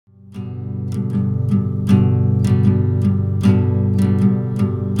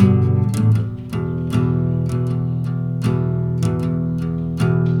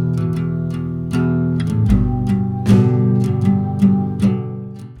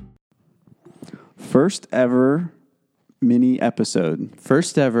First ever mini episode.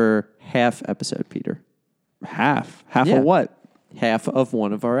 First ever half episode, Peter. Half Yeah. of what? Half of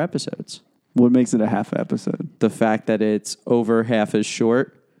one of our episodes. What makes it a half episode? The fact that it's over half as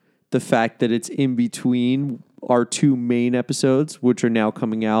short. The fact that it's in between our two main episodes, which are now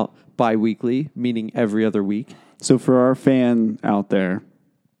coming out bi-weekly, meaning every other week. So for our fan out there,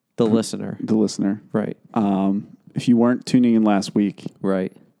 The listener. right? Right. If you weren't tuning in last week,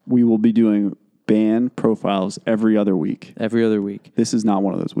 Right. we will be doing band profiles every other week. Every other week. This is not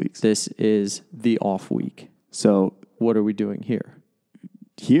one of those weeks. This is the off week. So What are we doing here?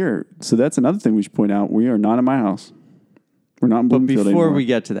 so that's another thing we should point out. We are not in my house. We're not in But Bloomfield before anymore. we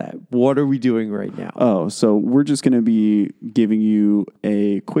get to that, what are we doing right now? Oh, so we're just going to be giving you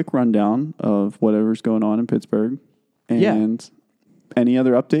a quick rundown of whatever's going on in Pittsburgh. And any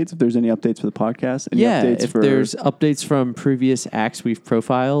other updates, if there's any updates for the podcast. Any updates if there's updates from previous acts we've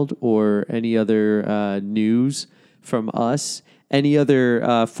profiled or any other news from us, any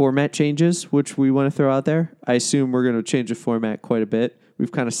other format changes, which we want to throw out there. I assume we're going to change the format quite a bit.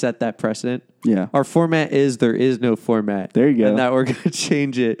 We've kind of set that precedent. Yeah. Our format is there is no format. There you go. And that we're going to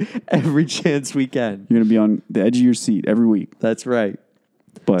change it every chance we can. You're going to be on the edge of your seat every week. That's right.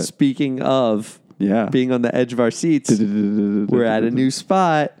 But Speaking of being on the edge of our seats, we're at a new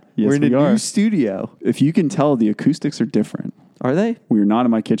spot. Yes, we're in we a are. new studio. If you can tell, the acoustics are different. Are they? We are not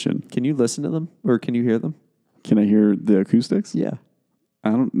in my kitchen. Can you listen to them or can you hear them? Can I hear the acoustics? Yeah.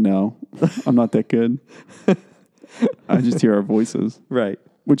 I don't know. I'm not that good. I just hear our voices, Right.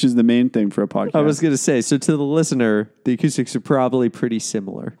 which is the main thing for a podcast. I was going to say, so to the listener, the acoustics are probably pretty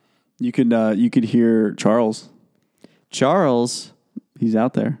similar. You could hear Charles. Charles, He's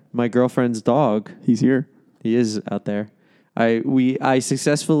out there. my girlfriend's dog, He's here. he is out there. I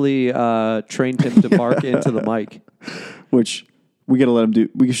successfully trained him to bark into the mic. Which we got to let him do.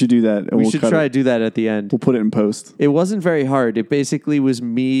 We should do that. And We we'll should cut try it. to do that at the end. We'll put it in post. It wasn't very hard. It basically was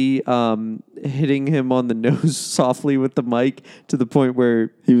me hitting him on the nose softly with the mic to the point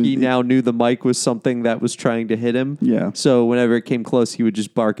where he now knew the mic was something that was trying to hit him. Yeah. So whenever it came close, he would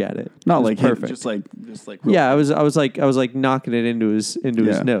just bark at it. Not It was like him, perfect. just like. Real Yeah, I was like knocking it into his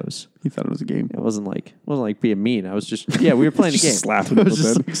nose. He thought it was a game. It wasn't like being mean. I was just we were playing a game. Just slapping I him was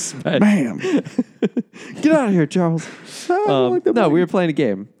with just it. like, Bam. get out of here, Charles. I don't like that No, mic. we were playing a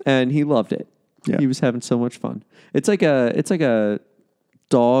game and he loved it. Yeah. He was having so much fun. It's like a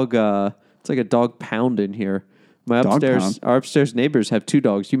dog. It's like a dog pound in here. Dog pound? Our upstairs neighbors have two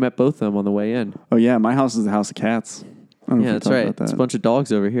dogs. You met both of them on the way in. Oh yeah, my house is a house of cats. I don't know if Yeah, we that's talked right. about that. It's a bunch of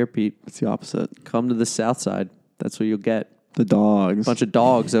dogs over here, Pete. It's the opposite. Come to the south side. That's what you'll get. The dogs. Bunch of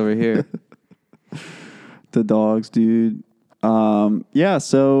dogs over here. The dogs, dude. Yeah,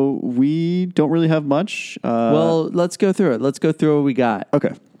 so we don't really have much. Well, let's go through it. Let's go through what we got.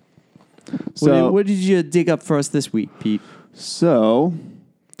 Okay. So, What did you dig up for us this week, Pete?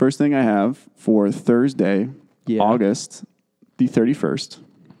 First thing I have for Thursday, Yeah. August the 31st.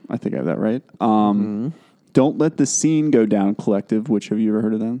 I think I have that right. Mm-hmm. Don't Let the Scene Go Down Collective, which have you ever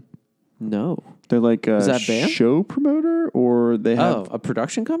heard of them? No. They're like a that band? show promoter, or they have A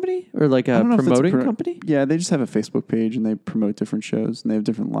production company or like I a don't know if it's promoting company? Yeah, they just have a Facebook page and they promote different shows and they have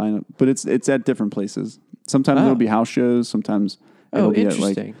different lineup, but it's at different places. Sometimes it'll be house shows. Sometimes it'll be at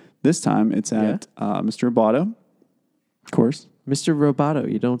interesting. this time it's at Mr. Roboto, of course. Mr.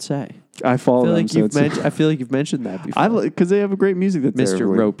 Roboto, you don't say. I follow them. I feel like you've mentioned that before. I because they have a great music that's Mr. there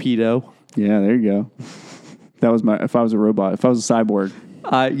every week. Ropedo. Yeah, there you go. That was if I was a robot, if I was a cyborg,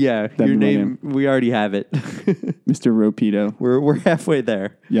 Yeah, be your my name. We already have it. Mr. Ropedo. We're halfway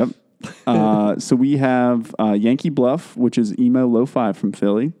there. Yep. So we have Yankee Bluff, which is emo lo-fi from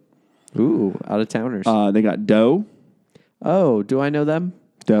Philly. Ooh, out of towners. They got Doe. Oh, do I know them?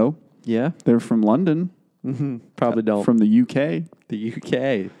 Doe. Yeah, They're from London. probably don't. From the UK. the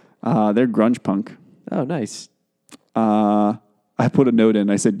UK. They're grunge punk. Oh, nice. I put a note in.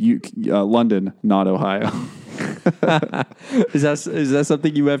 I said, London, not Ohio. Is that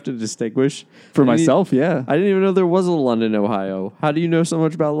something you have to distinguish For I didn't myself, yeah. I didn't even know there was a London, Ohio. How do you know so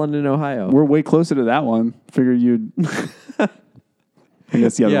much about London, Ohio? We're way closer to that one. Figure you'd... I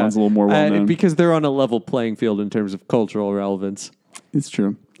guess the other one's a little more well-known. Because they're on a level playing field in terms of cultural relevance. It's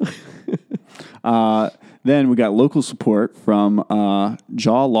true. Then we got local support from Law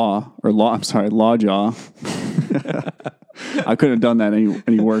Jaw. I couldn't have done that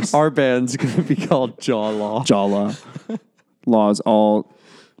any worse. Our band's going to be called Jaw Law. Jaw Law. Law is all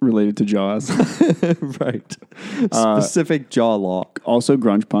related to Jaws. Right. Specific Jaw Law. Also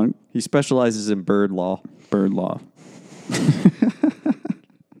grunge punk. He specializes in bird law. Bird Law.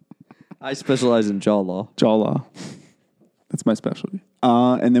 I specialize in Jaw Law. Jaw Law. That's my specialty.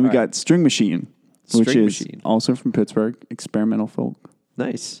 And then we got String Machine. which String is Machine. also from Pittsburgh, experimental folk.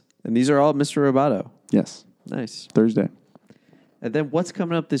 Nice. And these are all Mr. Roboto. Yes, Nice. Thursday. And then what's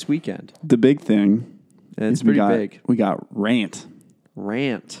coming up this weekend? The big thing And it's is pretty big. We got RANT.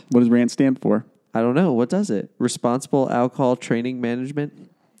 Rant. What does RANT stand for? I don't know. What does it? Responsible Alcohol Training Management?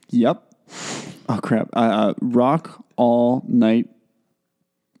 Yep. Oh, crap. Rock all night.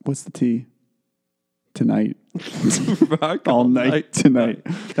 What's the T? Tonight. Rock All night tonight.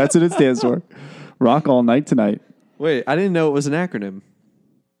 That's what it stands for. Rock all night tonight. Wait, I didn't know it was an acronym.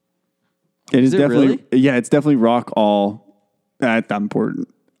 It is it definitely, yeah, it's definitely rock all. That's not important.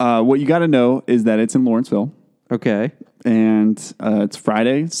 What you got to know is that it's in Lawrenceville, Okay. and it's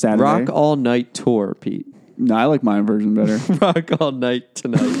Friday, Saturday. Rock All Night Tour, Pete. No, I like my version better. Rock All Night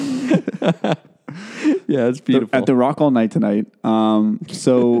Tonight. Yeah, it's beautiful. At the Rock all night tonight.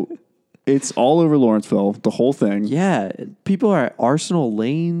 So it's all over Lawrenceville, the whole thing. Yeah, people are at Arsenal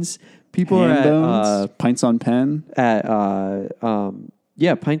Lanes. People Hambones, Pints on Penn. Pints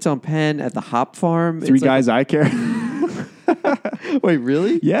on Penn at the Hop Farm. Three Guys I Care. Wait,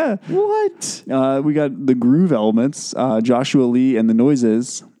 really? Yeah. What? We got the Groove Elements, Joshua Lee and the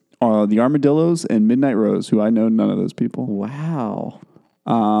Noises, the Armadillos, and Midnight Rose, who I know none of those people. Wow.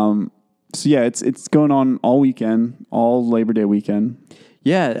 So yeah, it's going on all weekend, all Labor Day weekend.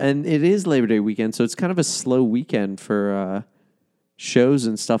 Yeah, and it is Labor Day weekend, so it's kind of a slow weekend for shows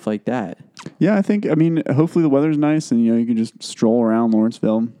and stuff like that. Yeah, I mean, hopefully the weather's nice and you can just stroll around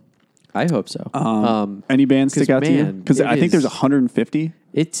Lawrenceville. I hope so. Any bands stick out to you? Because I think there's 150.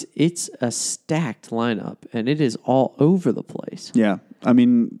 It's a stacked lineup, and it is all over the place. Yeah. I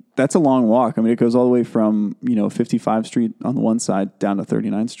mean, that's a long walk. I mean, it goes all the way from, 55th Street on the one side down to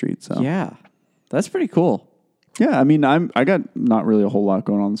 39th Street. So Yeah, that's pretty cool. yeah, I mean, I got not really a whole lot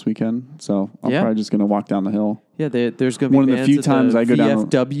going on this weekend, so I'm probably just going to walk down the hill. Yeah, there's going to be One of the bands few at times the I go down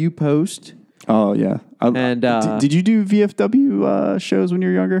VFW post. Oh, yeah. And did you do VFW shows when you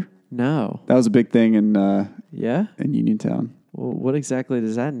were younger? No. That was a big thing in Yeah? Uniontown. Well, what exactly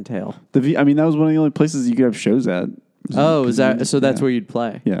does that entail? That was one of the only places you could have shows at. Oh, is that so? That's yeah. where you'd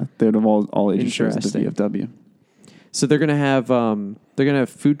play. Yeah, they would have all ages shows at the Interesting. VFW. So they're gonna have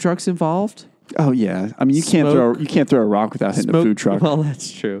food trucks involved. Oh yeah, I mean you can't throw a rock without hitting a food truck. Well,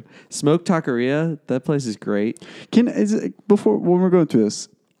 that's true. Smoke Taqueria, that place is great. Before when we're going through this,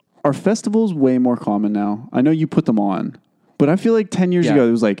 are festivals way more common now? I know you put them on, but I feel like 10 years ago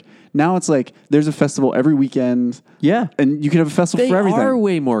it was like now it's like there's a festival every weekend. Yeah, and you can have a festival for everything. They are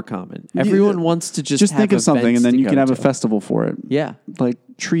way more common. Everyone wants to just have think of something and then you can have a festival. festival for it. Yeah, like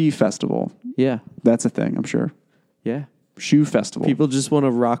tree festival. Yeah, that's a thing. I'm sure. Yeah, shoe festival. People just want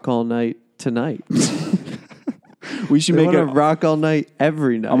to rock all night tonight. We should make a rock all night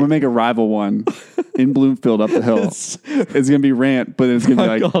every night. I'm gonna make a rival one in Bloomfield up the hill. It's gonna be RANT, but it's gonna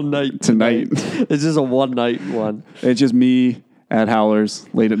be like all night tonight. It's just a one night one. It's just me at Howlers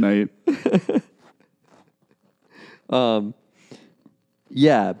late at night.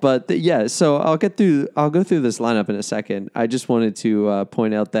 Yeah, but so I'll go through this lineup in a second. I just wanted to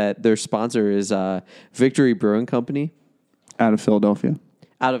point out that their sponsor is Victory Brewing Company out of Philadelphia.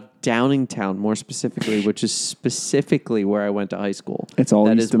 Out of Downingtown, more specifically, which is specifically where I went to high school. It's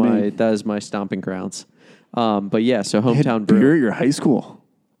all east of me. That is my stomping grounds. But yeah, so hometown brew. Beer at your high school.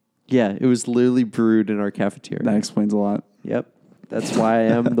 Yeah, it was literally brewed in our cafeteria. That explains a lot. Yep, that's why I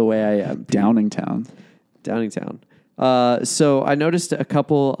am the way I am. Downingtown. So I noticed a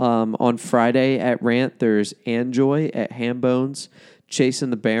couple on Friday at RANT. There's Anjoy at Hambones. Chase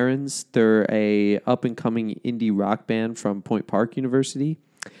and the Barons. They're a up-and-coming indie rock band from Point Park University.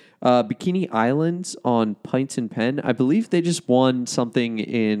 Bikini Islands on Pints and Penn. I believe they just won something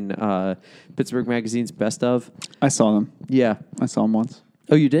in Pittsburgh Magazine's Best Of. I saw them. Yeah. I saw them once.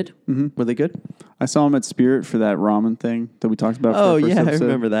 Oh, you did? Mm-hmm. Were they good? I saw them at Spirit for that ramen thing that we talked about. Oh, for the first yeah, episode. I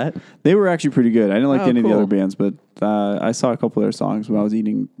remember that. They were actually pretty good. I didn't like any of the cool. other bands, but I saw a couple of their songs when I was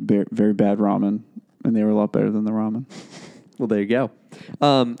eating very bad ramen, and they were a lot better than the ramen. Well, there you go.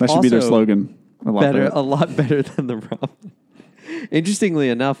 That should be their slogan. A lot better than the ramen. Interestingly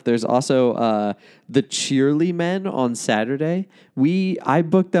enough, there's also the Cheerly Men on Saturday. I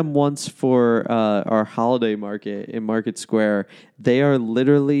booked them once for our holiday market in Market Square. They are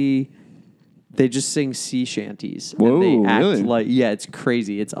literally, they just sing sea shanties. Whoa, and they act really? like, yeah, it's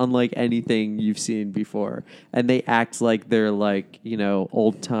crazy. It's unlike anything you've seen before. And they act like they're like,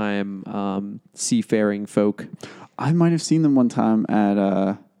 old time seafaring folk. I might have seen them one time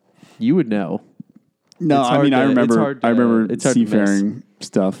at. You would know. No, I remember seafaring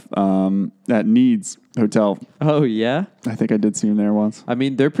stuff at Needs Hotel. Oh, yeah? I think I did see them there once. I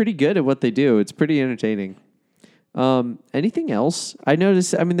mean, they're pretty good at what they do. It's pretty entertaining. Anything else? I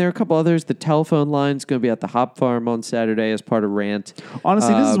noticed, I mean, there are a couple others. The telephone line's going to be at the Hop Farm on Saturday as part of Rant.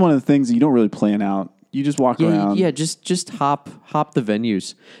 Honestly, this is one of the things that you don't really plan out. You just walk around. Yeah, just hop the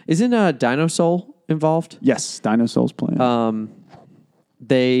venues. Isn't Dino Soul involved? Yes, Dino Soul's playing.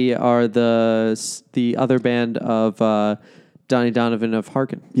 They are the other band of Donnie Donovan of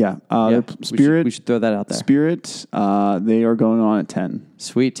Harkin. Yeah. Spirit. We should throw that out there. Spirit, they are going on at 10.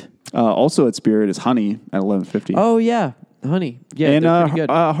 Sweet. Also at Spirit is Honey at 11:50. Oh, yeah. Honey. Yeah, and they're pretty good.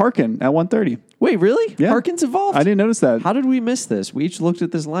 Harkin at 1:30. Wait, really? Yeah. Harkin's involved? I didn't notice that. How did we miss this? We each looked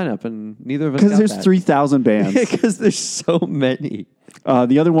at this lineup and neither of us got that. Because there's 3,000 bands. Because there's so many.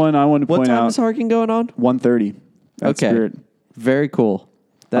 The other one I wanted to point out. What time is Harkin going on? 1:30 at Spirit. Very cool.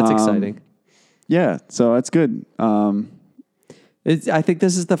 That's exciting. Yeah, so that's good. I think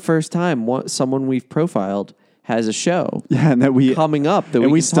this is the first time someone we've profiled has a show. Yeah, and that we coming up that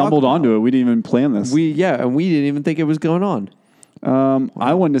we stumbled onto it. We didn't even plan this. And we didn't even think it was going on.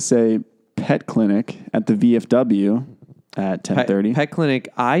 I wanted to say Pet Clinic at the VFW at 10:30. Pet Clinic.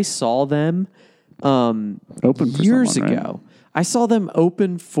 I saw them open for years someone, ago. Right? I saw them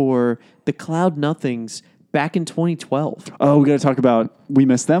open for the Cloud Nothings back in 2012. Oh, we got to talk about. We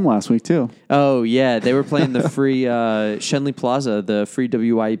missed them last week too. Oh yeah, they were playing the free Shenley Plaza, the free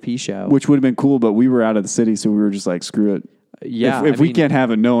WIP show, which would have been cool, but we were out of the city, so we were just like, screw it. Yeah, if we can't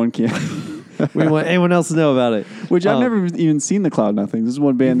have it, no one can. We want anyone else to know about it. Which I've never even seen the Cloud Nothings. This is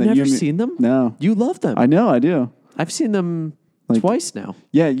one band that you've never seen them. No, you love them. I know, I do. I've seen them twice now.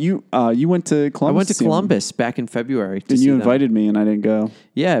 Yeah, you went to Columbus. I went to Columbus back in February. And you invited me, and I didn't go.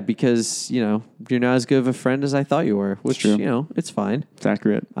 Yeah, because you're not as good of a friend as I thought you were. Which it's fine. It's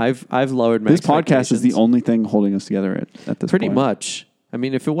accurate. I've lowered my. This podcast is the only thing holding us together at this point. Pretty much. I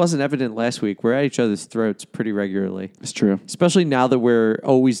mean, if it wasn't evident last week, we're at each other's throats pretty regularly. It's true. Especially now that we're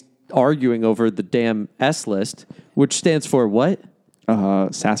always arguing over the damn S list, which stands for what?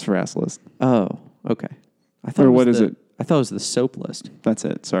 Sassafras list. Oh, okay. I thought. Or what is it? I thought it was the soap list. That's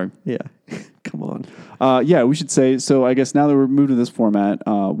it. Sorry. Yeah. Come on. Yeah, we should say, so I guess now that we're moved to this format,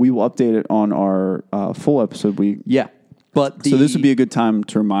 we will update it on our full episode week. Yeah. But so this would be a good time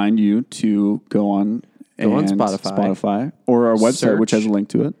to remind you to go on Spotify or our website, which has a link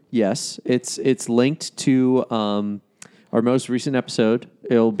to it. Yes. It's linked to our most recent episode.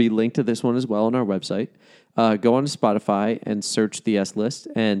 It'll be linked to this one as well on our website. Go on to Spotify and search the S list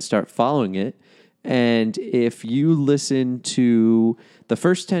and start following it. And if you listen to the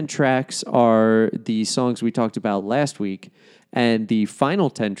first 10 tracks are the songs we talked about last week, and the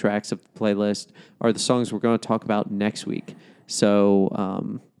final 10 tracks of the playlist are the songs we're going to talk about next week.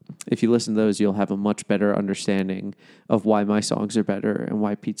 So if you listen to those, you'll have a much better understanding of why my songs are better and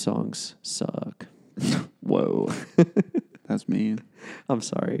why Pete's songs suck. Whoa. That's mean. I'm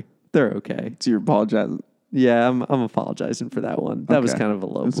sorry. They're okay. So you're apologizing. Yeah, I'm apologizing for that one. That was kind of a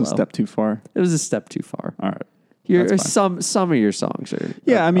low blow. It was a step too far. It was a step too far. All right. Some of your songs are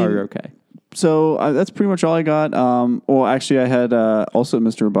are okay. So that's pretty much all I got. Well, actually, I had also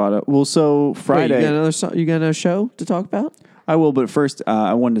Mr. Rabata. Well, so Friday. Wait, you got another show to talk about? I will, but first,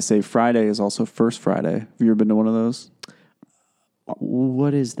 I wanted to say Friday is also First Friday. Have you ever been to one of those?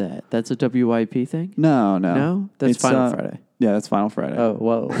 What is that? That's a WIP thing? No? That's Final Friday. Yeah, that's Final Friday. Oh,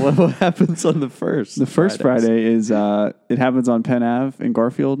 whoa. What happens on the first? The first Friday is, it happens on Penn Ave in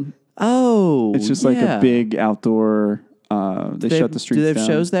Garfield. Oh, it's just like a big outdoor, they shut the streets down. Do they have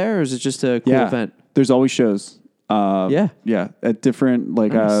shows there, or is it just a cool event? There's always shows. Yeah. At different,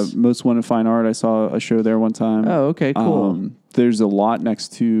 nice. Most Wanted Fine Art, I saw a show there one time. Oh, okay, cool. There's a lot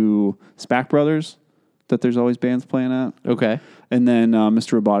next to SPAC Brothers that there's always bands playing at. Okay. And then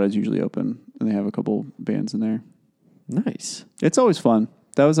Mr. Rabata is usually open, and they have a couple bands in there. Nice. It's always fun.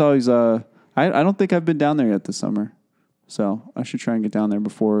 That was always, I don't think I've been down there yet this summer, so I should try and get down there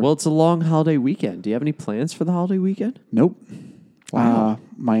before. Well, it's a long holiday weekend. Do you have any plans for the holiday weekend? Nope. Wow.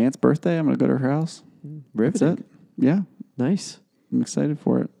 My aunt's birthday, I'm going to go to her house. Riveting. That's it. Yeah. Nice. I'm excited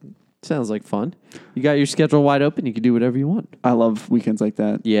for it. Sounds like fun. You got your schedule wide open. You can do whatever you want. I love weekends like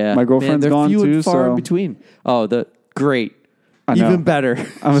that. Yeah. My girlfriend's gone too. They're few and far so in between. Oh, I great. know. Even better.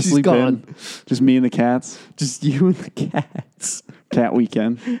 I'm She's asleep gone. in. Just me and the cats. Just you and the cats. Cat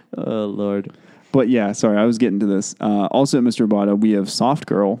weekend. Oh, Lord. But yeah, sorry, I was getting to this. Also at Mr. Rabata, we have Soft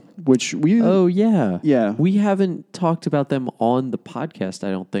Girl, which we... Oh, yeah. Yeah. We haven't talked about them on the podcast,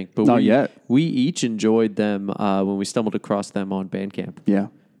 I don't think. But Not yet. We each enjoyed them when we stumbled across them on Bandcamp. Yeah.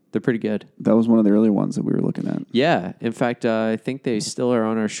 They're pretty good. That was one of the early ones that we were looking at. Yeah. In fact, I think they still are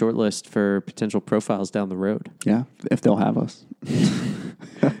on our short list for potential profiles down the road. Yeah, if they'll have us.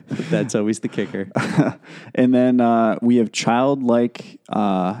 That's always the kicker. And then we have Childlike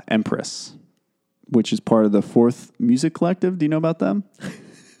Empress. which is part of the Fourth Music Collective. Do you know about them?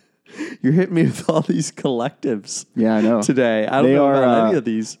 You're hitting me with all these collectives. Yeah, I know. Today, I don't know about any of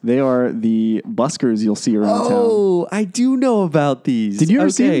these. They are the buskers you'll see around town. Oh, I do know about these. Did you ever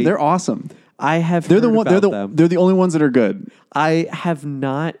see them? They're awesome. I have. They're heard the one. about them. They're the only ones that are good. I have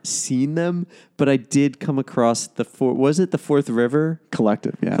not seen them, but I did come across was it the Fourth River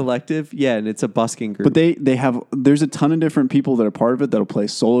Collective? Yeah. Collective? Yeah, and it's a busking group. But they have. There's a ton of different people that are part of it that'll play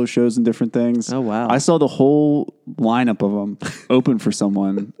solo shows and different things. Oh, wow. I saw the whole lineup of them open for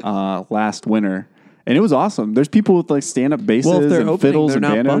someone last winter, and it was awesome. There's people with like stand up basses Well, if they're and opening, fiddles they're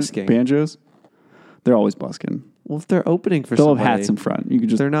and not busking. banjos. They're always busking. Well, if they're opening for They'll somebody, have hats in front. You could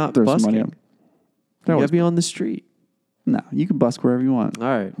just they're not throw some money busking. up. You gotta be on the street. No, you can busk wherever you want. All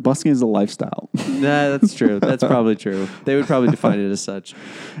right. Busking is a lifestyle. Nah, that's true. That's probably true. They would probably define it as such.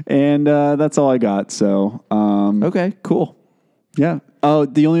 And that's all I got. So, Okay, cool. yeah. Oh,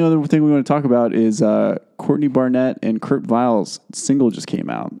 the only other thing we want to talk about is Courtney Barnett and Kurt Vile's single just came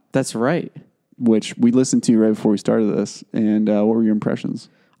out, That's right. which we listened to right before we started this. And what were your impressions?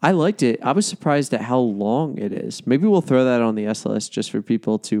 I liked it. I was surprised at how long it is. Maybe we'll throw that on the S list just for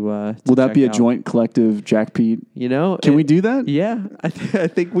people to Will that check be a out. joint collective Jack Pete? You know, Can we do that? Yeah, I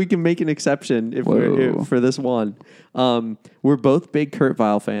think we can make an exception Whoa. for this one. We're both big Kurt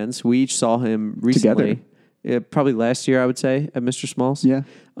Vile fans. We each saw him recently, probably last year, I would say, at Mr. Smalls. Yeah.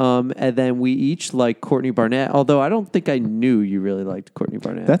 And then we each like Courtney Barnett. Although I don't think I knew you really liked Courtney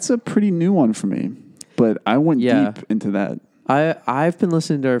Barnett. That's a pretty new one for me, but I went Yeah. deep into that. I've been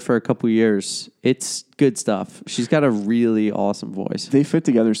listening to her for a couple years. It's good stuff. She's got a really awesome voice. They fit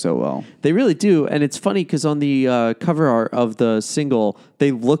together so well. They really do, and it's funny because on the cover art of the single,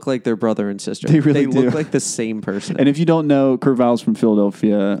 they look like their brother and sister. They really do. look like the same person. And if you don't know, Kurt Vile's from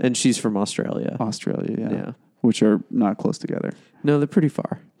Philadelphia, And she's from Australia. Australia, Yeah. which are not close together. No, they're pretty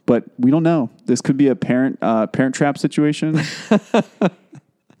far. But we don't know. This could be a parent trap situation.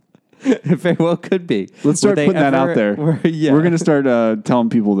 It very well could be. Let's start Were they putting that out ever- there. Yeah. We're going to start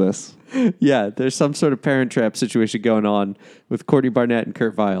telling people this. Yeah, there's some sort of parent trap situation going on with Courtney Barnett and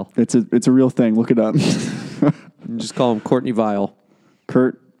Kurt Vile. It's a real thing. Look it up. And just call him Courtney Vile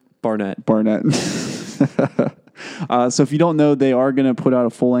Kurt Barnett. Barnett. So if you don't know, they are going to put out a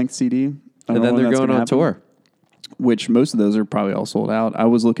full-length CD. And then they're going on tour. Which most of those are probably all sold out. I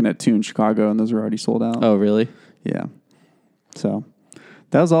was looking at 2 in Chicago, and those are already sold out. Oh, really? Yeah. So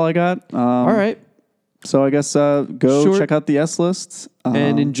that was all I got. All right. So I guess go Short- check out the S list.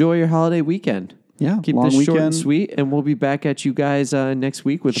 And enjoy your holiday weekend. Yeah, Keep long this short weekend. and sweet, and we'll be back at you guys next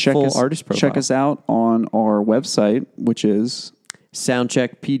week with a Check full us, artist profile. Check us out on our website, which is,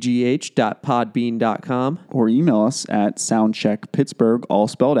 soundcheckpgh.podbean.com or email us at soundcheckpittsburgh, all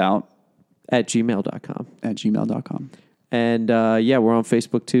spelled out, at gmail.com. at gmail.com. And yeah, we're on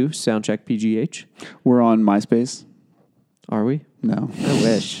Facebook too, SoundcheckPGH. We're on MySpace. Are we? No. I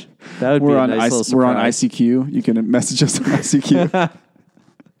wish. That would We're be a on nice little we're on surprise. ICQ. You can message us on ICQ.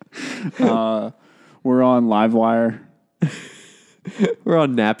 We're on Livewire. We're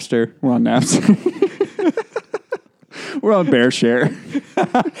on Napster. We're on Napster. We're on BearShare.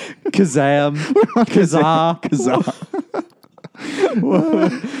 Kazam. Kazaa.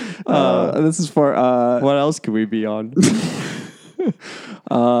 This is for What else could we be on?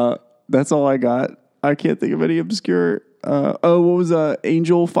 that's all I got. I can't think of any obscure. What was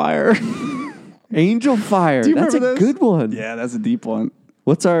Angel Fire? Angel Fire. Do you That's a remember this? good one. Yeah, that's a deep one.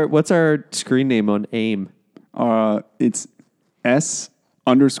 What's our screen name on AIM? It's S_P_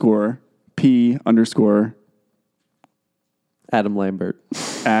 Adam Lambert.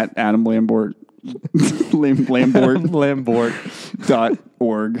 at Adam Lambert Lambert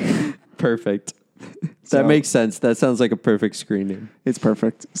Lambert.org. Perfect. That So- makes sense. That sounds like a perfect screen name. It's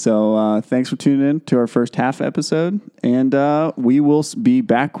perfect. So thanks for tuning in to our first half episode, and we will be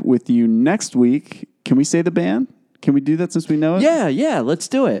back with you next week. Can we say the band? Can we do that since we know it? Yeah, let's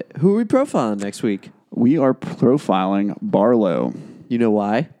do it. Who are we profiling next week? We are profiling Barlow. You know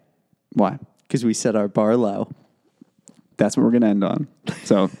why? Why? Because we set our bar low. That's what we're going to end on.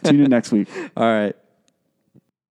 So tune in next week. All right.